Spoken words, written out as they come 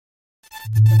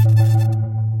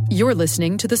You're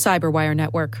listening to the Cyberwire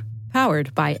Network,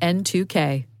 powered by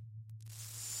N2K.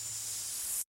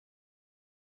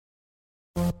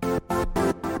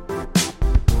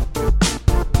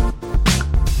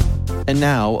 And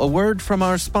now, a word from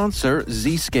our sponsor,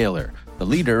 Zscaler, the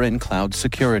leader in cloud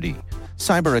security.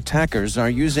 Cyber attackers are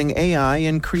using AI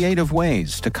in creative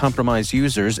ways to compromise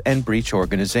users and breach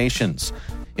organizations.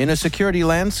 In a security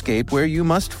landscape where you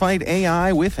must fight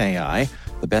AI with AI,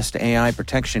 the best AI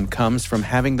protection comes from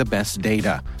having the best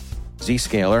data.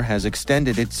 Zscaler has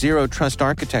extended its zero-trust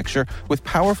architecture with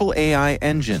powerful AI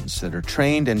engines that are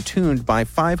trained and tuned by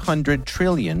 500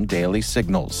 trillion daily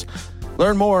signals.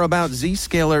 Learn more about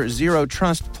Zscaler Zero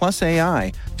Trust Plus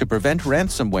AI to prevent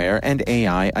ransomware and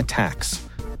AI attacks.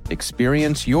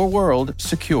 Experience your world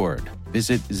secured.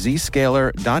 Visit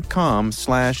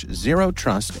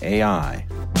zscaler.com/zerotrustai.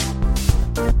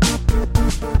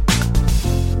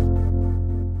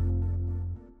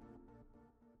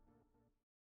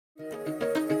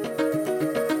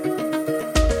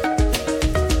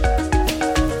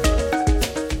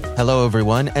 Hello,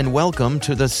 everyone, and welcome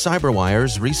to the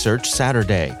CyberWire's Research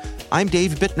Saturday. I'm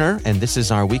Dave Bittner, and this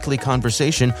is our weekly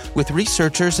conversation with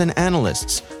researchers and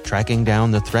analysts, tracking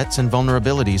down the threats and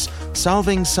vulnerabilities,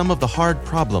 solving some of the hard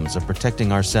problems of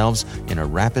protecting ourselves in a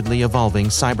rapidly evolving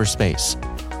cyberspace.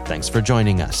 Thanks for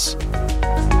joining us.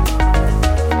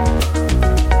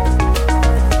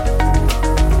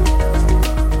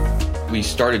 We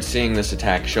started seeing this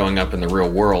attack showing up in the real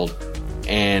world,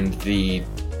 and the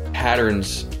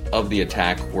patterns of the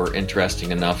attack were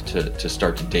interesting enough to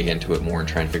start to dig into it more and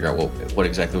try and figure out what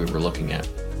exactly we were looking at.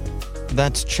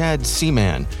 That's Chad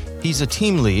Seaman. He's a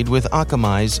team lead with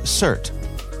Akamai's CERT.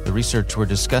 The research we're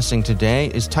discussing today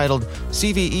is titled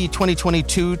CVE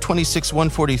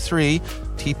 2022-26143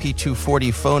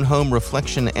 TP240 Phone Home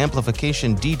Reflection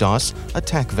Amplification DDoS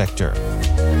Attack Vector.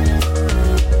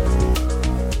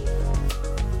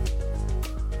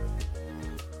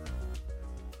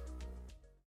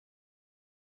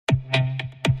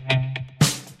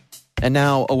 And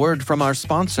now, a word from our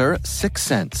sponsor,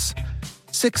 6sense.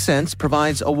 6sense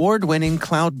provides award-winning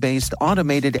cloud-based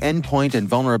automated endpoint and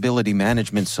vulnerability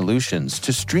management solutions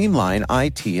to streamline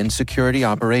IT and security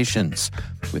operations.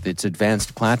 With its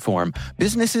advanced platform,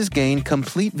 businesses gain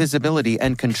complete visibility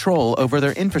and control over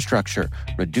their infrastructure,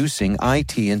 reducing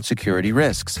IT and security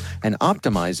risks and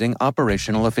optimizing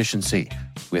operational efficiency.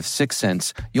 With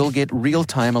 6sense, you'll get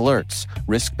real-time alerts,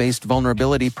 risk-based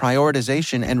vulnerability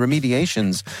prioritization and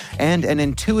remediations, and an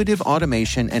intuitive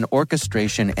automation and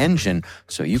orchestration engine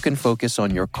so you can focus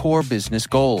on your core business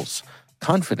goals,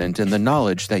 confident in the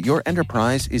knowledge that your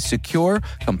enterprise is secure,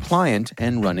 compliant,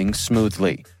 and running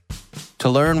smoothly. To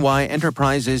learn why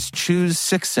enterprises choose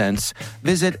 6sense,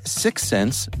 visit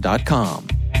 6sense.com.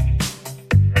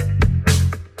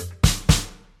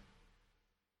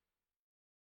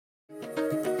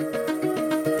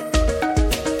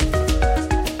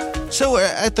 So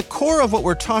at the core of what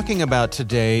we're talking about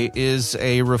today is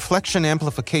a reflection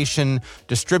amplification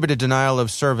distributed denial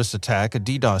of service attack, a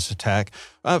DDoS attack.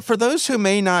 For those who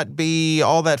may not be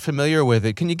all that familiar with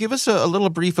it, can you give us a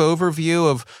little brief overview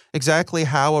of exactly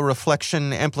how a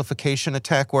reflection amplification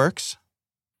attack works?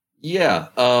 Yeah.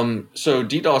 So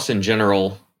DDoS in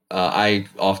general, I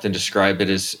often describe it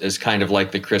as kind of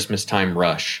like the Christmas time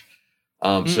rush.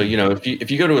 So,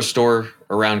 if you go to a store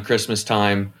around Christmas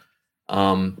time,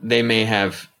 they may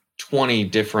have 20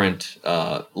 different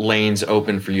lanes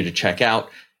open for you to check out,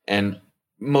 and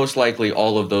most likely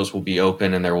all of those will be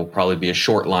open, and there will probably be a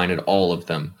short line at all of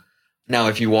them. Now,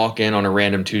 if you walk in on a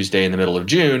random Tuesday in the middle of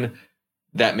June,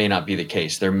 that may not be the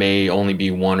case. There may only be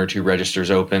one or two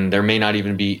registers open. There may not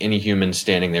even be any humans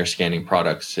standing there scanning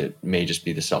products. It may just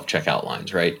be the self-checkout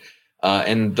lines, right?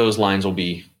 And those lines will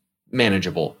be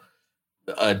manageable.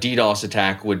 A DDoS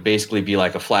attack would basically be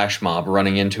like a flash mob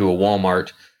running into a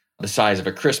Walmart the size of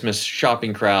a Christmas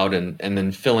shopping crowd and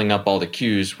then filling up all the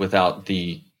queues without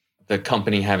the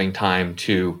company having time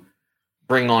to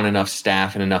bring on enough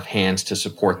staff and enough hands to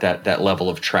support that level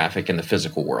of traffic in the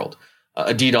physical world.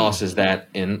 A DDoS is that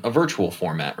in a virtual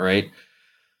format, right?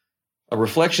 A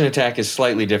reflection attack is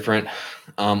slightly different,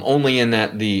 only in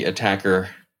that the attacker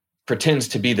pretends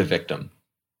to be the victim.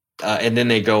 And then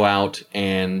they go out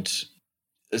and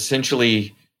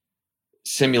essentially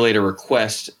simulate a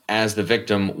request as the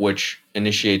victim, which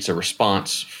initiates a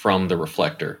response from the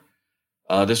reflector.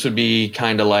 This would be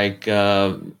kind of like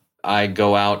I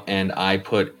go out and I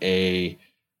put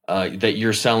that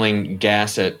you're selling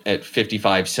gas at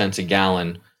 55 cents a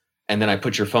gallon, and then I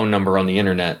put your phone number on the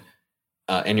internet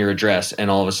and your address,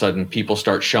 and all of a sudden people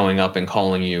start showing up and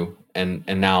calling you, and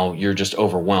now you're just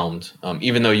overwhelmed.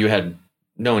 Even though you had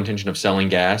no intention of selling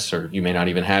gas, or you may not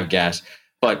even have gas,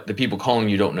 but the people calling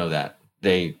you don't know that.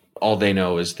 All they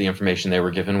know is the information they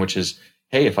were given, which is,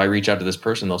 hey, if I reach out to this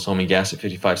person, they'll sell me gas at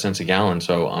 55 cents a gallon,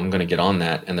 so I'm going to get on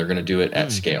that, and they're going to do it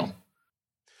at scale.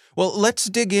 Well, let's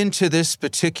dig into this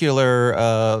particular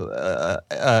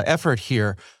effort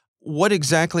here. What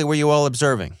exactly were you all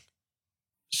observing?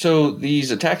 So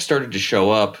these attacks started to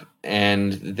show up,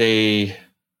 and they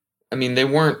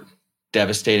weren't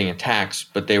devastating attacks,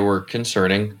 but they were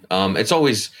concerning. It's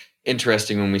always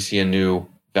interesting when we see a new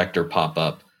vector pop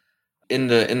up in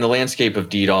the landscape of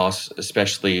DDoS,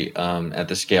 especially at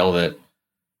the scale that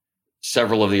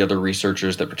several of the other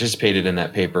researchers that participated in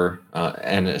that paper,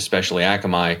 and especially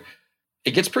Akamai.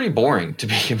 It gets pretty boring, to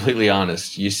be completely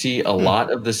honest. You see a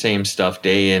lot of the same stuff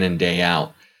day in and day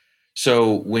out.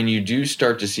 So when you do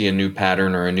start to see a new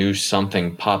pattern or a new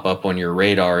something pop up on your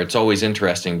radar, it's always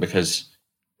interesting because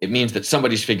it means that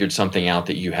somebody's figured something out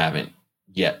that you haven't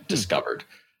yet discovered.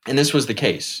 And this was the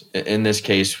case. In this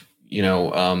case,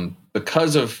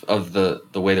 because of the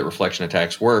way that reflection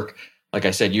attacks work, like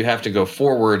I said, you have to go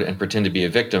forward and pretend to be a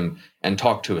victim and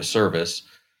talk to a service.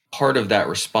 Part of that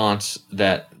response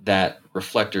that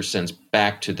reflector sends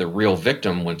back to the real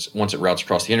victim once it routes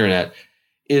across the internet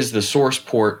is the source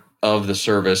port of the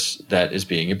service that is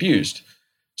being abused.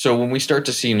 So when we start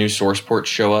to see new source ports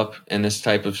show up in this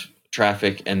type of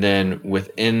traffic, and then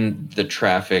within the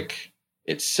traffic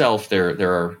itself,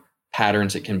 there are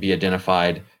patterns that can be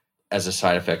identified as a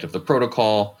side effect of the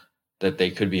protocol that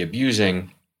they could be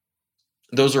abusing.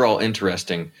 Those are all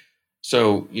interesting.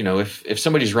 So, if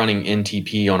somebody's running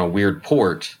NTP on a weird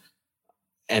port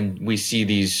and we see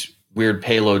these weird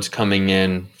payloads coming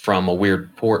in from a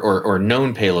weird port, or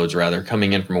known payloads rather,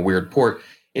 coming in from a weird port,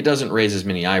 it doesn't raise as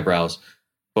many eyebrows.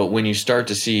 But when you start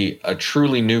to see a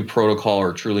truly new protocol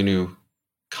or truly new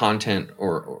content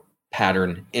or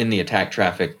pattern in the attack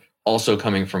traffic also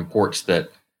coming from ports that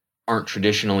aren't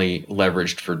traditionally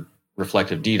leveraged for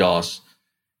reflective DDoS,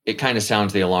 it kind of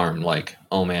sounds the alarm like,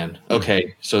 oh man,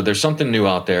 okay, so there's something new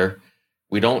out there.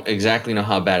 We don't exactly know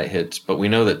how bad it hits, but we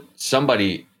know that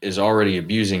somebody is already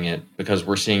abusing it because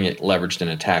we're seeing it leveraged in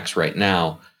attacks right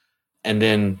now. And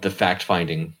then the fact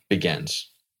finding begins.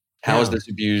 How is this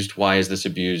abused? Why is this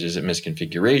abused? Is it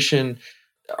misconfiguration?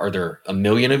 Are there 1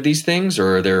 million of these things,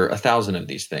 or are there 1,000 of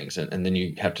these things? And then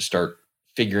you have to start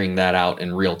figuring that out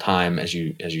in real time as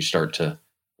you start to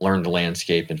learn the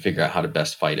landscape and figure out how to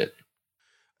best fight it.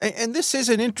 And this is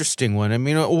an interesting one. I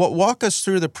mean, walk us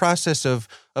through the process of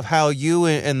how you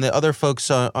and the other folks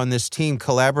on this team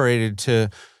collaborated to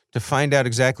find out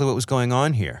exactly what was going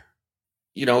on here.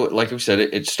 Like we said,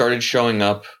 it started showing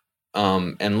up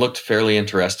and looked fairly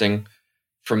interesting.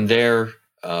 From there,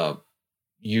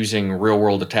 using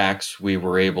real-world attacks, we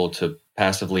were able to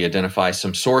passively identify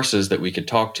some sources that we could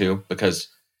talk to, because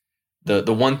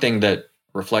the one thing that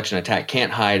reflection attack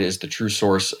can't hide is the true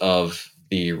source of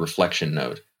the reflection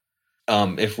node.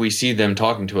 If we see them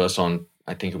talking to us on,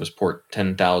 I think it was port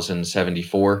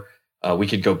 10,074, we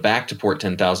could go back to port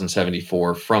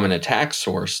 10,074 from an attack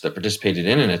source that participated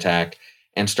in an attack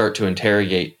and start to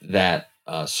interrogate that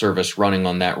service running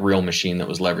on that real machine that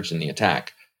was leveraged in the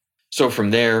attack. So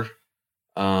from there,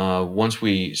 once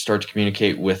we start to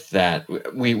communicate with that,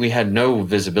 we had no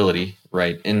visibility,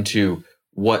 right, into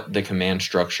what the command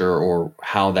structure or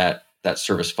how that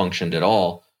service functioned at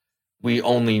all. We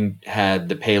only had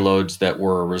the payloads that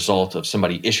were a result of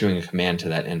somebody issuing a command to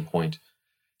that endpoint.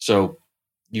 So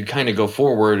you kind of go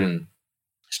forward and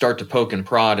start to poke and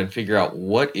prod and figure out,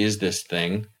 what is this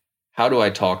thing? How do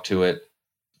I talk to it?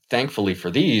 Thankfully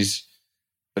for these,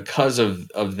 because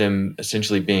of them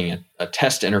essentially being a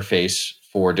test interface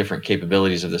for different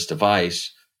capabilities of this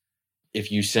device,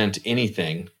 if you sent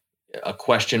anything, a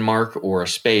question mark or a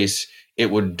space,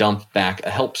 it would dump back a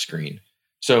help screen.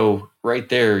 So right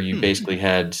there, you basically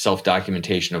had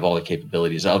self-documentation of all the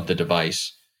capabilities of the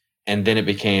device. And then it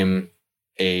became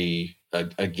a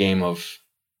game of,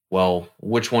 well,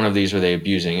 which one of these are they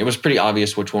abusing? It was pretty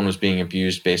obvious which one was being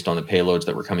abused based on the payloads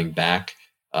that were coming back,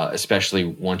 especially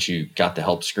once you got the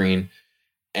help screen.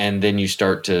 And then you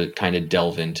start to kind of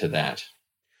delve into that.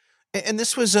 And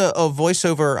this was a voice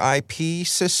over IP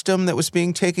system that was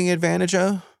being taken advantage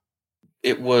of?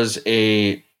 It was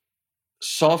a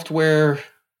software /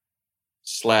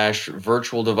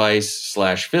 virtual device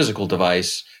 / physical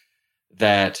device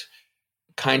that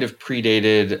kind of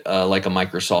predated like a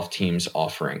Microsoft Teams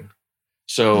offering.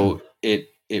 So the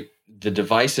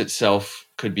device itself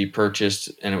could be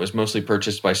purchased, and it was mostly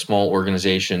purchased by small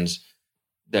organizations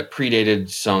that predated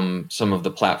some of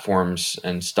the platforms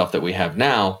and stuff that we have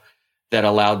now, that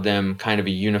allowed them kind of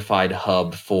a unified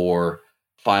hub for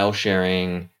file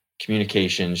sharing,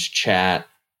 communications, chat,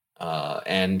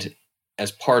 and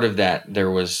as part of that,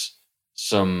 there was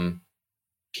some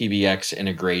PBX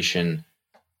integration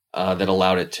that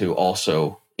allowed it to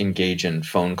also engage in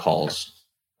phone calls,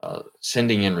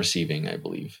 sending and receiving, I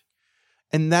believe.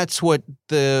 And that's what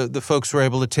the folks were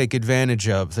able to take advantage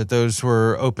of, that those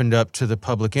were opened up to the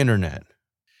public internet.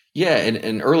 Yeah,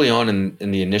 and early on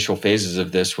in the initial phases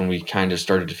of this, when we kind of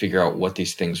started to figure out what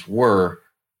these things were,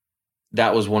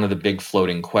 that was one of the big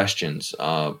floating questions.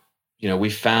 We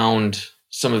found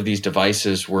some of these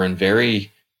devices were in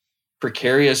very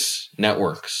precarious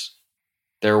networks.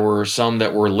 There were some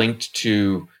that were linked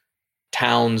to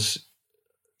towns'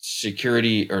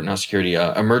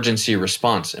 emergency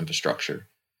response infrastructure.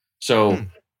 So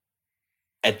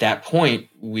at that point,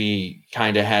 we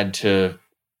kind of had to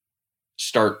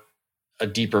start a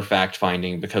deeper fact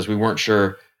finding, because we weren't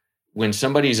sure when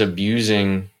somebody's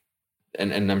abusing,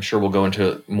 and I'm sure we'll go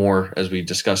into it more as we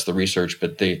discuss the research,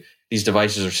 but these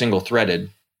devices are single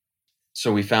threaded.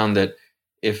 So we found that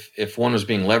if one was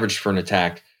being leveraged for an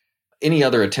attack, any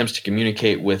other attempts to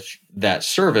communicate with that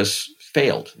service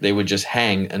failed. They would just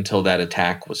hang until that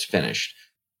attack was finished.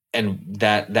 And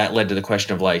that led to the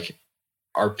question of, like,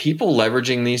 are people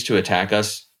leveraging these to attack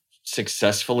us,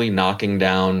 successfully knocking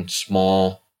down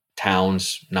small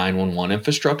towns' 911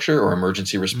 infrastructure or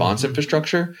emergency response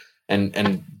infrastructure?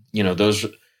 And those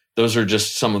are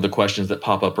just some of the questions that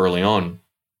pop up early on.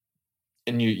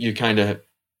 And you kind of,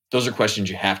 those are questions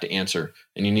you have to answer,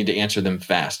 and you need to answer them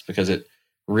fast, because it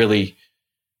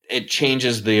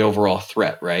changes the overall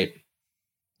threat, right?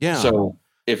 Yeah. So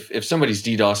if somebody's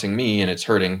DDoSing me and it's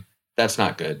hurting, that's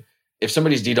not good. If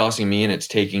somebody's DDoSing me and it's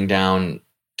taking down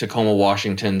Tacoma,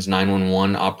 Washington's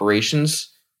 911 operations,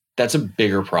 that's a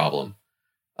bigger problem.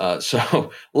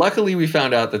 So luckily we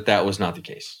found out that was not the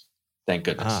case. Thank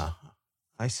goodness.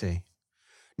 I see.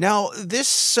 Now,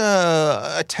 this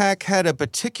attack had a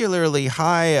particularly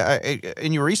high,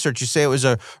 in your research, you say it was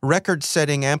a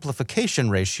record-setting amplification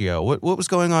ratio. What was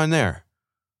going on there?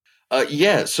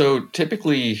 So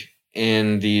typically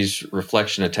in these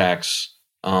reflection attacks,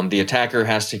 the attacker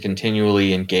has to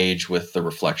continually engage with the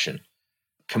reflection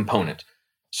component.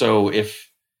 So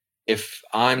if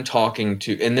I'm talking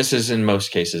to, and this is in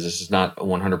most cases, this is not a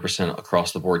 100%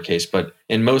 across the board case, but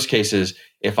in most cases,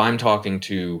 if I'm talking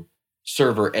to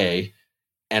server A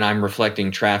and I'm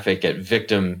reflecting traffic at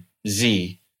victim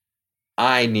Z,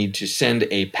 I need to send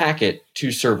a packet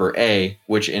to server A,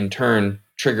 which in turn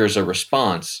triggers a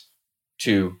response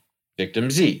to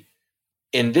victim Z.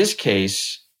 In this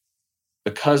case,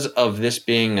 because of this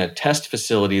being a test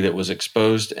facility that was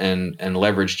exposed and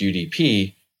leveraged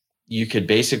UDP, you could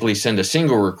basically send a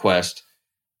single request,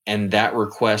 and that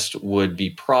request would be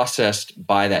processed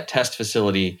by that test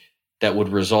facility that would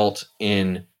result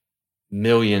in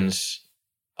millions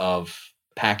of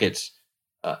packets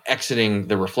exiting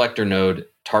the reflector node,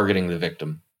 targeting the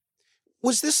victim.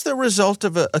 Was this the result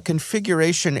of a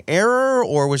configuration error,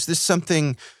 or was this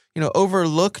something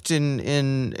overlooked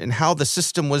in how the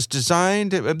system was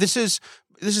designed? This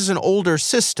is an older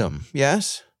system,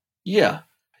 yes? Yeah.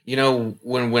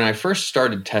 When I first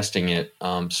started testing it,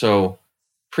 so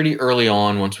pretty early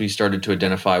on, once we started to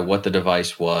identify what the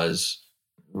device was,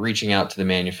 reaching out to the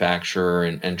manufacturer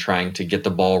and trying to get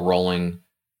the ball rolling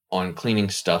on cleaning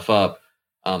stuff up.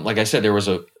 Like I said,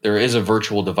 there is a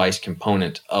virtual device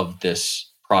component of this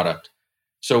product.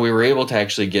 So we were able to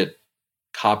actually get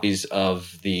copies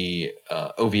of the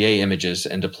OVA images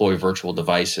and deploy virtual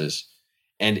devices.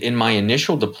 And in my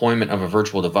initial deployment of a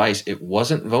virtual device, it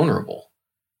wasn't vulnerable.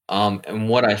 And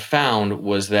what I found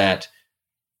was that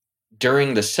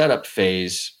during the setup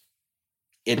phase,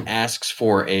 it asks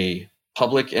for a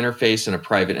public interface and a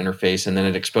private interface, and then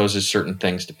it exposes certain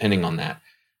things depending on that.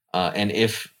 And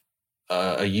if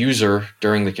a user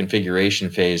during the configuration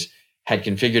phase had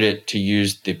configured it to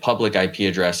use the public IP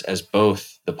address as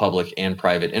both the public and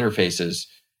private interfaces,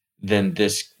 then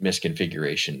this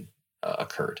misconfiguration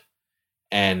occurred.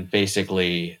 And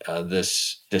basically,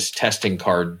 this testing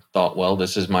card thought, well,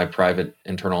 this is my private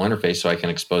internal interface, so I can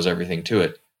expose everything to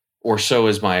it. Or so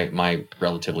is my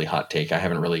relatively hot take. I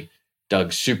haven't really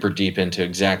dug super deep into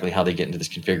exactly how they get into this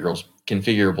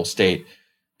configurable state.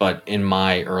 But in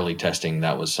my early testing,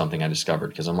 that was something I discovered,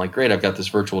 because I'm like, great, I've got this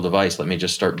virtual device. Let me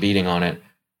just start beating on it.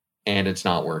 And it's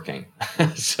not working.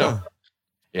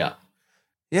 Yeah.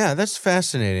 Yeah, that's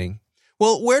fascinating.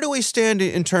 Well, where do we stand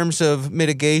in terms of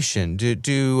mitigation? Do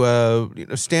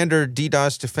standard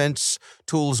DDoS defense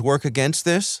tools work against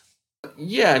this?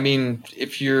 Yeah, I mean,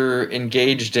 if you're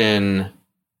engaged in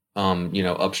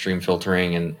upstream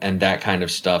filtering and that kind of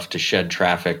stuff to shed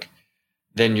traffic,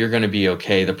 then you're going to be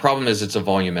okay. The problem is it's a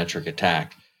volumetric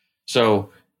attack. So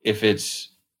if it's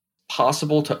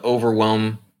possible to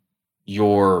overwhelm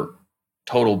your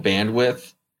total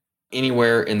bandwidth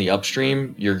anywhere in the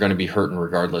upstream, you're going to be hurting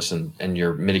regardless, and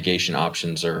your mitigation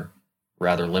options are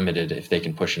rather limited if they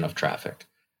can push enough traffic.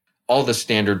 All the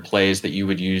standard plays that you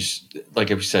would use, like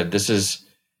I said,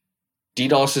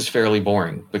 DDoS is fairly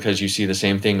boring because you see the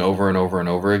same thing over and over and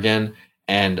over again.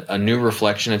 And a new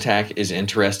reflection attack is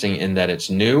interesting in that it's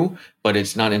new, but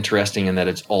it's not interesting in that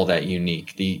it's all that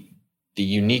unique. The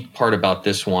unique part about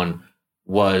this one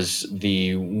was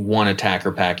the one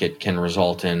attacker packet can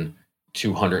result in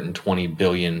 220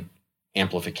 billion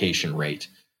amplification rate.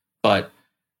 But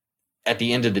at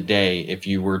the end of the day, if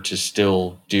you were to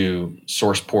still do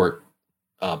source port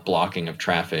blocking of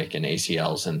traffic and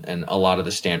ACLs and a lot of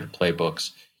the standard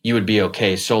playbooks, you would be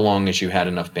okay so long as you had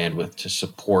enough bandwidth to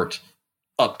support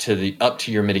up to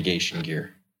your mitigation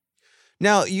gear.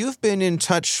 Now, you've been in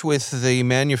touch with the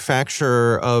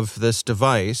manufacturer of this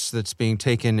device that's being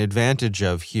taken advantage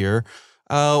of here.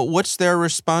 What's their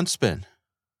response been?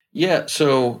 Yeah,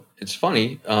 so it's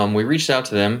funny. We reached out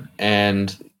to them,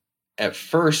 and at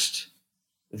first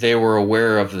they were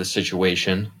aware of the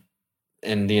situation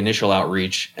in the initial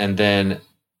outreach. And then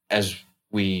as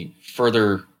we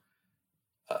further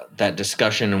that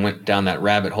discussion and went down that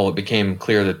rabbit hole, it became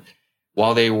clear that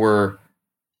while they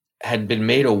had been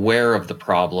made aware of the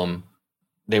problem,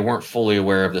 they weren't fully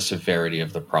aware of the severity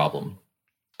of the problem.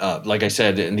 Like I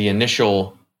said, in the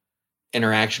initial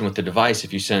interaction with the device,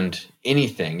 if you send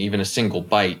anything, even a single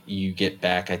byte, you get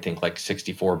back, I think, like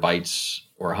 64 bytes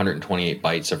or 128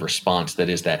 bytes of response that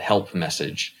is that help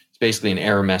message. It's basically an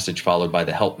error message followed by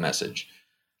the help message,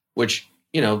 which,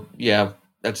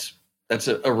 that's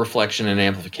a reflection and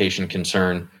amplification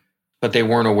concern, but they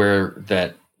weren't aware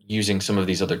that using some of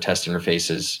these other test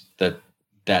interfaces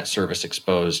that service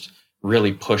exposed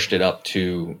really pushed it up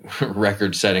to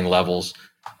record-setting levels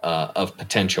of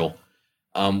potential.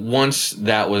 Once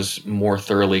that was more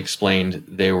thoroughly explained,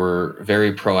 they were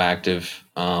very proactive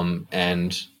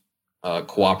and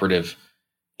cooperative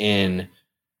in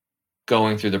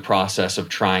going through the process of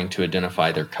trying to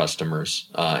identify their customers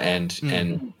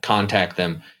and contact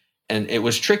them. And it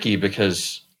was tricky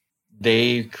because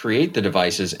they create the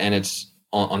devices, and it's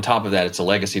on top of that, it's a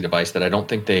legacy device that I don't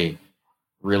think they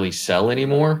really sell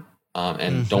anymore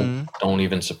and don't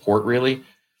even support really.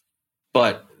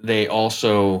 But they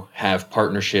also have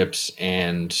partnerships,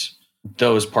 and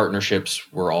those partnerships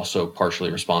were also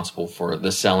partially responsible for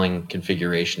the selling,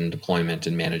 configuration, deployment,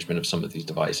 and management of some of these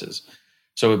devices.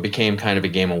 So it became kind of a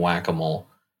game of whack-a-mole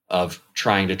of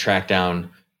trying to track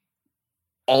down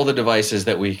all the devices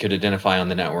that we could identify on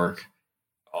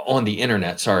the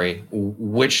internet,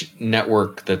 which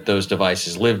network that those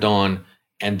devices lived on,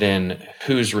 and then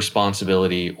whose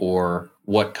responsibility or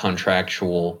what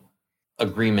contractual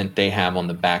agreement they have on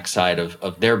the backside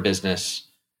of their business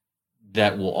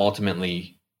that will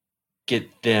ultimately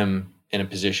get them in a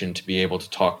position to be able to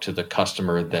talk to the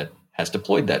customer that has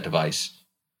deployed that device.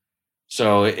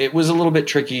 So it was a little bit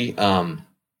tricky.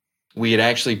 We had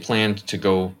actually planned to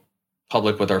go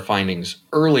public with our findings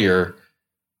earlier,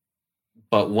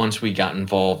 but once we got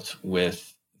involved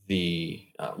with the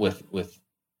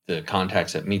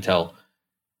contacts at Mitel,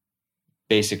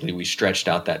 basically we stretched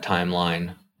out that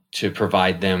timeline to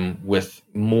provide them with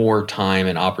more time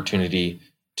and opportunity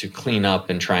to clean up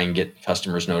and try and get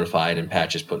customers notified and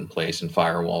patches put in place and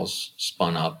firewalls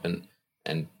spun up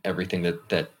and everything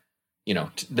that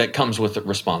comes with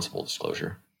responsible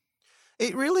disclosure.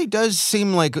 It really does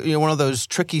seem like one of those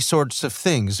tricky sorts of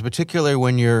things, particularly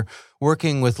when you're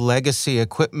working with legacy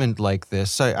equipment like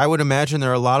this. I would imagine there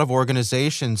are a lot of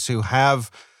organizations who have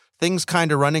things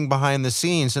kind of running behind the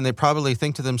scenes, and they probably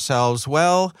think to themselves,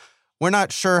 well, we're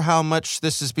not sure how much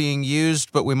this is being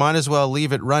used, but we might as well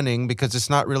leave it running because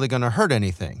it's not really going to hurt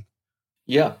anything.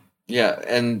 Yeah.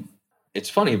 And it's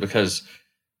funny because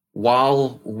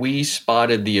while we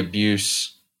spotted the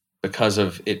abuse because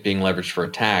of it being leveraged for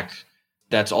attack,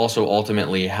 that's also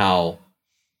ultimately how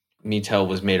Mitel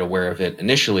was made aware of it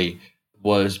initially,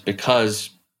 was because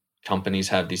companies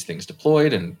have these things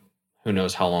deployed and who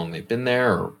knows how long they've been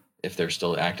there or if they're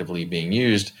still actively being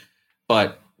used.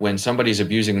 But when somebody's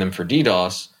abusing them for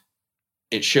DDoS,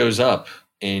 it shows up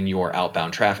in your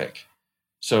outbound traffic.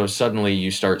 So suddenly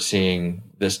you start seeing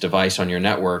this device on your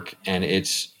network and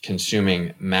it's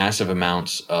consuming massive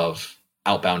amounts of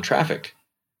outbound traffic.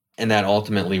 And that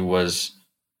ultimately was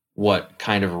what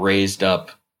kind of raised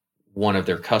up one of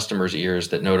their customers' ears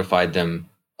that notified them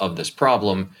of this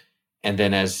problem. And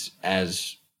then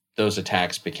as those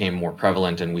attacks became more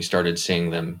prevalent and we started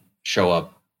seeing them show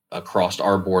up across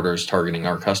our borders, targeting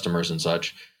our customers and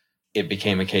such, it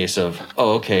became a case of,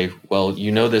 oh, okay, well,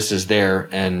 this is there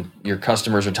and your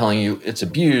customers are telling you it's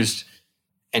abused,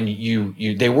 and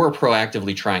they were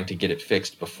proactively trying to get it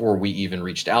fixed before we even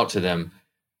reached out to them,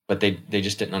 but they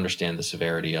just didn't understand the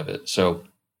severity of it. So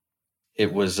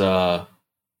it was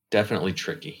definitely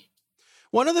tricky.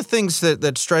 One of the things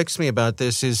that strikes me about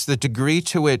this is the degree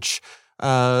to which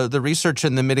the research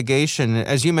and the mitigation,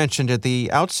 as you mentioned at the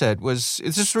outset, it's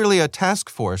just really a task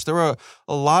force. There were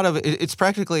a lot of, it's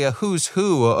practically a who's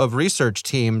who of research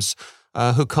teams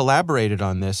who collaborated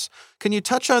on this. Can you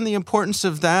touch on the importance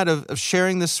of that, of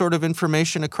sharing this sort of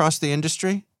information across the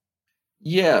industry?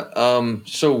 Yeah.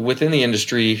 So within the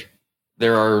industry,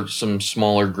 there are some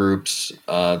smaller groups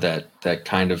that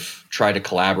kind of try to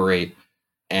collaborate.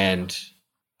 And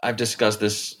I've discussed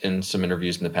this in some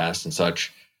interviews in the past and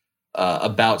such.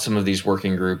 About some of these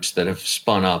working groups that have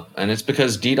spun up. And it's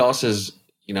because DDoS is,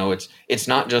 it's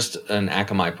not just an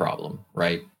Akamai problem,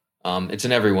 right? It's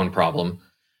an everyone problem.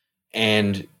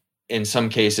 And in some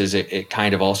cases, it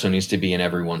kind of also needs to be an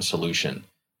everyone solution.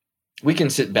 We can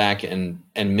sit back and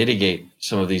mitigate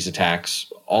some of these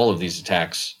attacks, all of these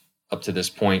attacks up to this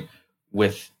point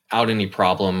without any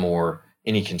problem or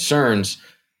any concerns,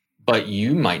 but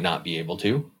you might not be able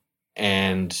to,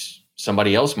 and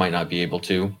somebody else might not be able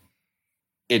to.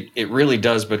 It really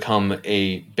does become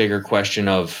a bigger question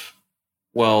of,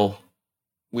 well,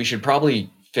 we should probably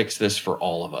fix this for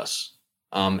all of us.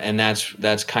 And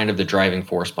that's kind of the driving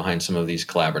force behind some of these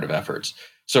collaborative efforts.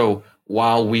 So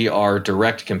while we are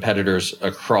direct competitors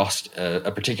across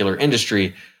a particular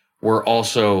industry, we're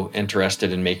also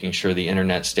interested in making sure the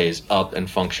internet stays up and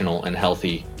functional and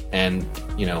healthy, and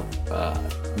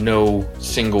no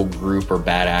single group or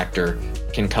bad actor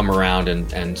can come around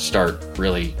and start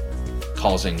really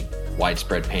causing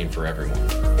widespread pain for everyone.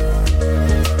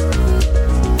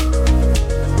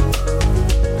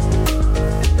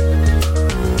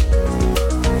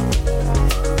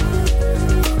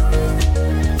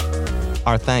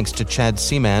 Our thanks to Chad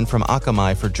Seaman from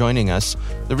Akamai for joining us.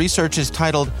 The research is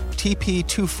titled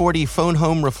TP240 Phone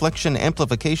Home Reflection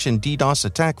Amplification DDoS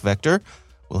Attack Vector.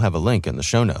 We'll have a link in the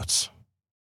show notes.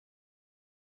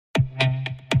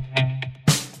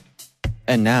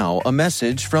 And now, a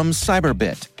message from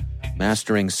Cyberbit.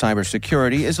 Mastering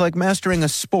cybersecurity is like mastering a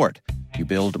sport. You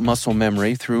build muscle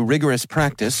memory through rigorous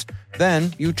practice,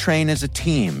 then you train as a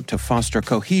team to foster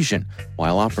cohesion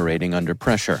while operating under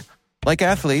pressure. Like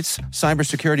athletes,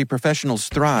 cybersecurity professionals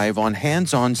thrive on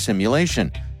hands-on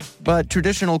simulation. But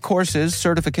traditional courses,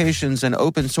 certifications, and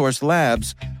open-source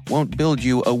labs won't build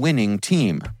you a winning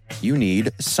team. You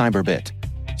need Cyberbit.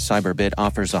 Cyberbit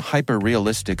offers a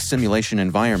hyper-realistic simulation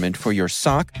environment for your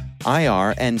SOC,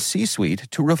 IR, and C-suite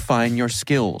to refine your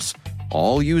skills,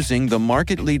 all using the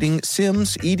market-leading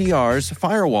SIMs, EDRs,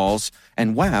 firewalls,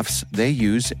 and WAFs they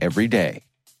use every day.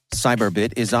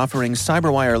 Cyberbit is offering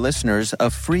CyberWire listeners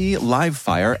a free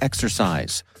live-fire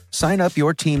exercise. Sign up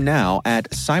your team now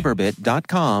at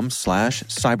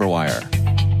cyberbit.com/cyberwire.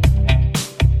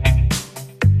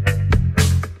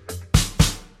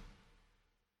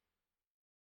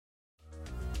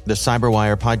 The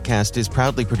CyberWire podcast is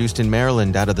proudly produced in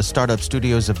Maryland out of the startup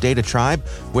studios of Data Tribe,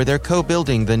 where they're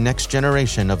co-building the next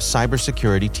generation of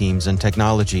cybersecurity teams and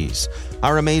technologies.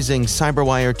 Our amazing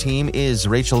CyberWire team is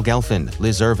Rachel Gelfand,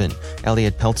 Liz Irvin,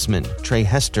 Elliot Peltzman, Trey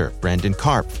Hester, Brandon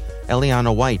Karp,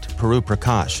 Eliana White, Peru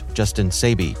Prakash, Justin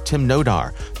Sabi, Tim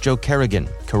Nodar, Joe Kerrigan,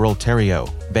 Carol Terrio,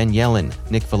 Ben Yellen,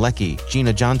 Nick Valecki,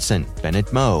 Gina Johnson,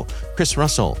 Bennett Moe, Chris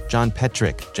Russell, John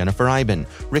Petrick, Jennifer Iben,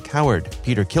 Rick Howard,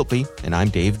 Peter Kilpie, and I'm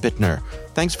Dave Bittner.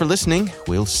 Thanks for listening.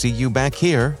 We'll see you back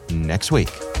here next week.